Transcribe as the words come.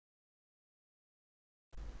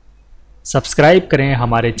Subscribe کریں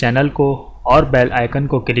ہمارے channel کو اور بیل آئیکن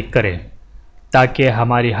کو کلک کریں تاکہ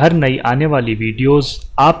ہماری ہر نئی آنے والی ویڈیوز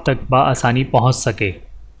آپ تک بآسانی پہنچ سکے۔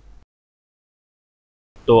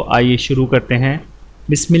 تو آئیے شروع کرتے ہیں۔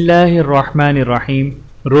 بسم اللہ الرحمن الرحیم۔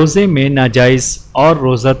 روزے میں ناجائز اور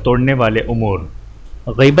روزہ توڑنے والے امور: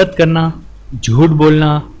 غیبت کرنا، جھوٹ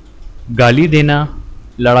بولنا، گالی دینا،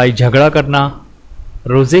 لڑائی جھگڑا کرنا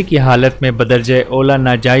روزے کی حالت میں بدرجہ اولا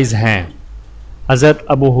ناجائز ہیں۔ حضرت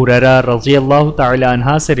ابو ہریرہ رضی اللہ تعالی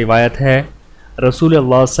عنہ سے روایت ہے، رسول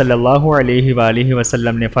اللہ صلی اللہ علیہ وآلہ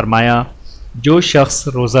وسلم نے فرمایا، جو شخص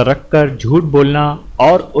روزہ رکھ کر جھوٹ بولنا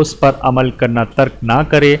اور اس پر عمل کرنا ترک نہ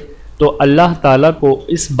کرے تو اللہ تعالیٰ کو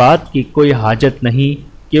اس بات کی کوئی حاجت نہیں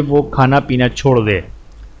کہ وہ کھانا پینا چھوڑ دے۔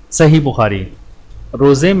 صحیح بخاری۔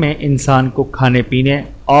 روزے میں انسان کو کھانے پینے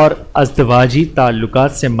اور ازدواجی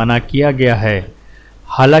تعلقات سے منع کیا گیا ہے،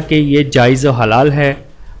 حالانکہ یہ جائز و حلال ہے۔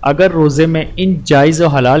 اگر روزے میں ان جائز و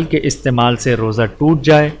حلال کے استعمال سے روزہ ٹوٹ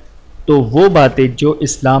جائے تو وہ باتیں جو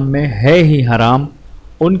اسلام میں ہے ہی حرام،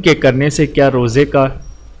 ان کے کرنے سے کیا روزے کا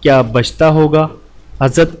کیا بچتا ہوگا؟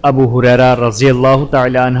 حضرت ابو ہریرہ رضی اللہ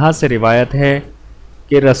تعالی عنہ سے روایت ہے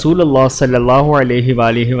کہ رسول اللہ صلی اللہ علیہ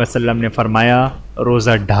وآلہ وسلم نے فرمایا،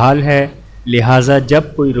 روزہ ڈھال ہے، لہٰذا جب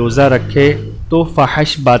کوئی روزہ رکھے تو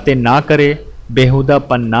فحش باتیں نہ کرے، بیہودہ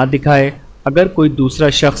پن نہ دکھائے۔ اگر کوئی دوسرا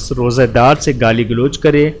شخص روزہ دار سے گالی گلوچ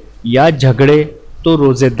کرے یا جھگڑے تو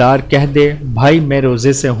روزے دار کہہ دے، بھائی میں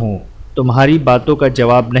روزے سے ہوں، تمہاری باتوں کا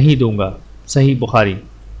جواب نہیں دوں گا۔ صحیح بخاری۔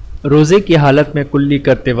 روزے کی حالت میں کلی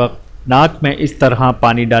کرتے وقت ناک میں اس طرح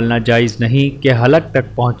پانی ڈالنا جائز نہیں کہ حلق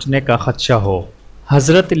تک پہنچنے کا خدشہ ہو۔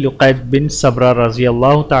 حضرت لقید بن صبرہ رضی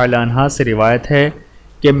اللہ تعالی عنہ سے روایت ہے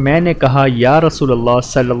کہ میں نے کہا، یا رسول اللہ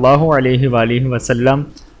صلی اللہ علیہ وآلہ وسلم،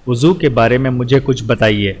 وضو کے بارے میں مجھے کچھ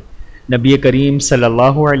بتائیے۔ نبی کریم صلی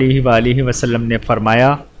اللہ علیہ وآلہ وسلم نے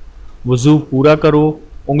فرمایا، وضو پورا کرو،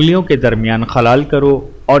 انگلیوں کے درمیان خلال کرو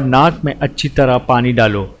اور ناک میں اچھی طرح پانی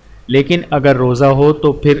ڈالو، لیکن اگر روزہ ہو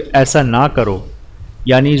تو پھر ایسا نہ کرو،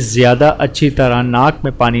 یعنی زیادہ اچھی طرح ناک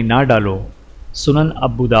میں پانی نہ ڈالو۔ سنن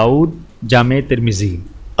ابو داؤد، جامع ترمذی۔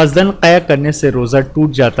 قصداً قے کرنے سے روزہ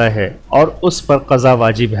ٹوٹ جاتا ہے اور اس پر قضا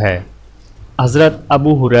واجب ہے۔ حضرت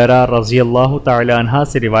ابو ہریرہ رضی اللہ تعالی عنہ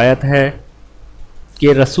سے روایت ہے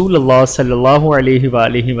کہ رسول اللہ صلی اللہ علیہ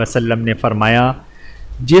وآلہ وسلم نے فرمایا،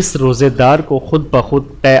 جس روزے دار کو خود بخود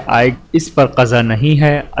قے آئے اس پر قضا نہیں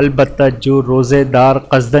ہے، البتہ جو روزے دار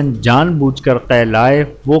قصداً جان بوجھ کر قے لائے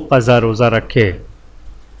وہ قضا روزہ رکھے۔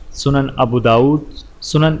 سنن ابو داؤد،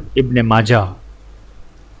 سنن ابن ماجہ۔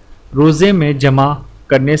 روزے میں جمع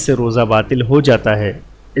کرنے سے روزہ باطل ہو جاتا ہے،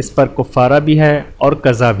 اس پر کفارہ بھی ہے اور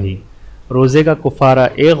قضا بھی۔ روزے کا کفارہ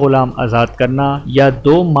ایک غلام آزاد کرنا یا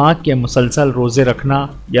 2 ماہ کے مسلسل روزے رکھنا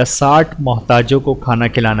یا 60 محتاجوں کو کھانا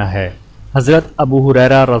کھلانا ہے۔ حضرت ابو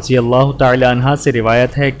ہریرہ رضی اللہ تعالی عنہ سے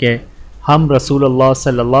روایت ہے کہ ہم رسول اللہ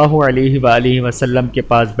صلی اللہ علیہ وآلہ وسلم کے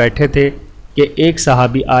پاس بیٹھے تھے کہ ایک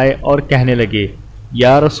صحابی آئے اور کہنے لگے،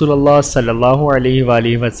 یا رسول اللہ صلی اللہ علیہ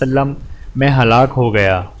وآلہ وسلم، میں ہلاک ہو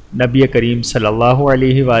گیا۔ نبی کریم صلی اللہ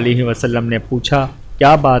علیہ وآلہ وسلم نے پوچھا،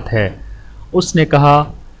 کیا بات ہے؟ اس نے کہا،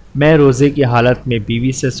 میں روزے کی حالت میں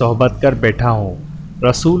بیوی سے صحبت کر بیٹھا ہوں۔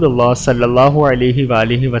 رسول اللہ صلی اللہ علیہ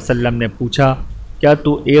وآلہ وسلم نے پوچھا، کیا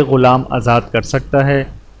تو ایک غلام آزاد کر سکتا ہے؟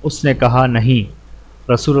 اس نے کہا،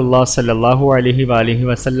 نہیں۔ رسول اللہ صلی اللہ علیہ وآلہ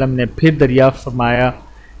وسلم نے پھر دریافت فرمایا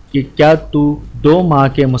کہ کیا تو 2 ماہ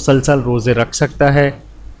کے مسلسل روزے رکھ سکتا ہے؟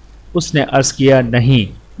 اس نے عرض کیا،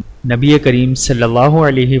 نہیں۔ نبی کریم صلی اللہ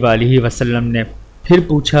علیہ وآلہ وسلم نے پھر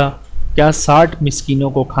پوچھا، کیا 60 مسکینوں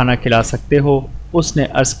کو کھانا کھلا سکتے ہو؟ اس نے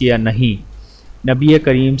عرض کیا، نہیں۔ نبی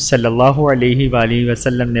کریم صلی اللہ علیہ وآلہ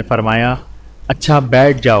وسلم نے فرمایا، اچھا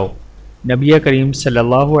بیٹھ جاؤ۔ نبی کریم صلی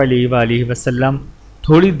اللہ علیہ وآلہ وسلم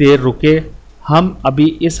تھوڑی دیر رکے، ہم ابھی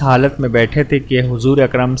اس حالت میں بیٹھے تھے کہ حضور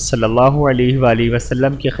اکرم صلی اللہ علیہ وآلہ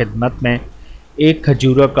وسلم کی خدمت میں ایک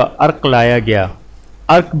کھجوروں کا عرق لایا گیا۔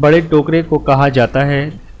 عرق بڑے ٹوکرے کو کہا جاتا ہے۔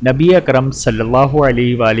 نبی اکرم صلی اللہ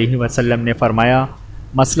علیہ وآلہ وسلم نے فرمایا،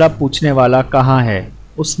 مسئلہ پوچھنے والا کہاں ہے؟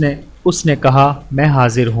 اس نے کہا، میں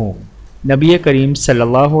حاضر ہوں۔ نبی کریم صلی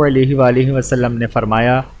اللہ علیہ وآلہ وسلم نے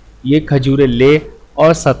فرمایا، یہ کھجوریں لے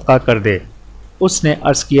اور صدقہ کر دے۔ اس نے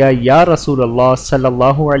عرض کیا، یا رسول اللہ صلی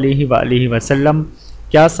اللہ علیہ وآلہ وسلم،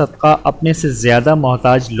 کیا صدقہ اپنے سے زیادہ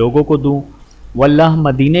محتاج لوگوں کو دوں؟ واللہ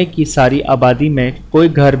مدینے کی ساری آبادی میں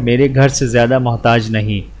کوئی گھر میرے گھر سے زیادہ محتاج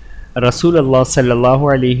نہیں۔ رسول اللہ صلی اللہ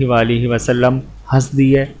علیہ وآلہ وسلم ہنس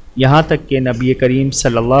دیے، یہاں تک کہ نبی کریم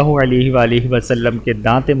صلی اللہ علیہ وآلہ وسلم کے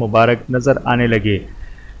دانت مبارک نظر آنے لگے۔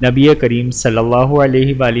 نبی کریم صلی اللہ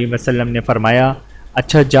علیہ وآلہ وسلم نے فرمایا،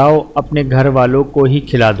 اچھا جاؤ اپنے گھر والوں کو ہی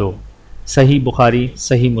کھلا دو۔ صحیح بخاری،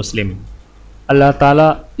 صحیح مسلم۔ اللہ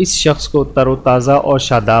تعالیٰ اس شخص کو تر و تازہ اور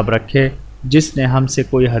شاداب رکھے جس نے ہم سے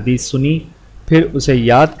کوئی حدیث سنی پھر اسے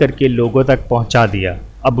یاد کر کے لوگوں تک پہنچا دیا۔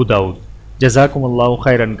 ابو داؤد۔ جزاکم اللہ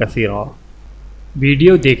خیرا کثیرا۔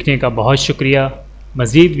 ویڈیو دیکھنے کا بہت شکریہ۔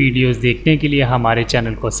 مزید ویڈیوز دیکھنے کے لیے ہمارے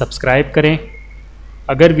چینل کو سبسکرائب کریں۔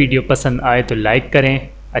 اگر ویڈیو پسند آئے تو لائک کریں۔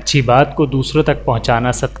 اچھی بات کو دوسروں تک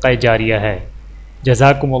پہنچانا صدقہ جاریہ ہے۔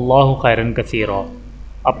 جزاکم اللہ خیرا کثیرا۔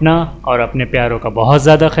 اپنا اور اپنے پیاروں کا بہت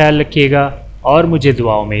زیادہ خیال رکھیے گا اور مجھے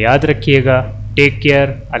دعاؤں میں یاد رکھیے گا۔ Take care.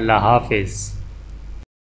 اللہ حافظ۔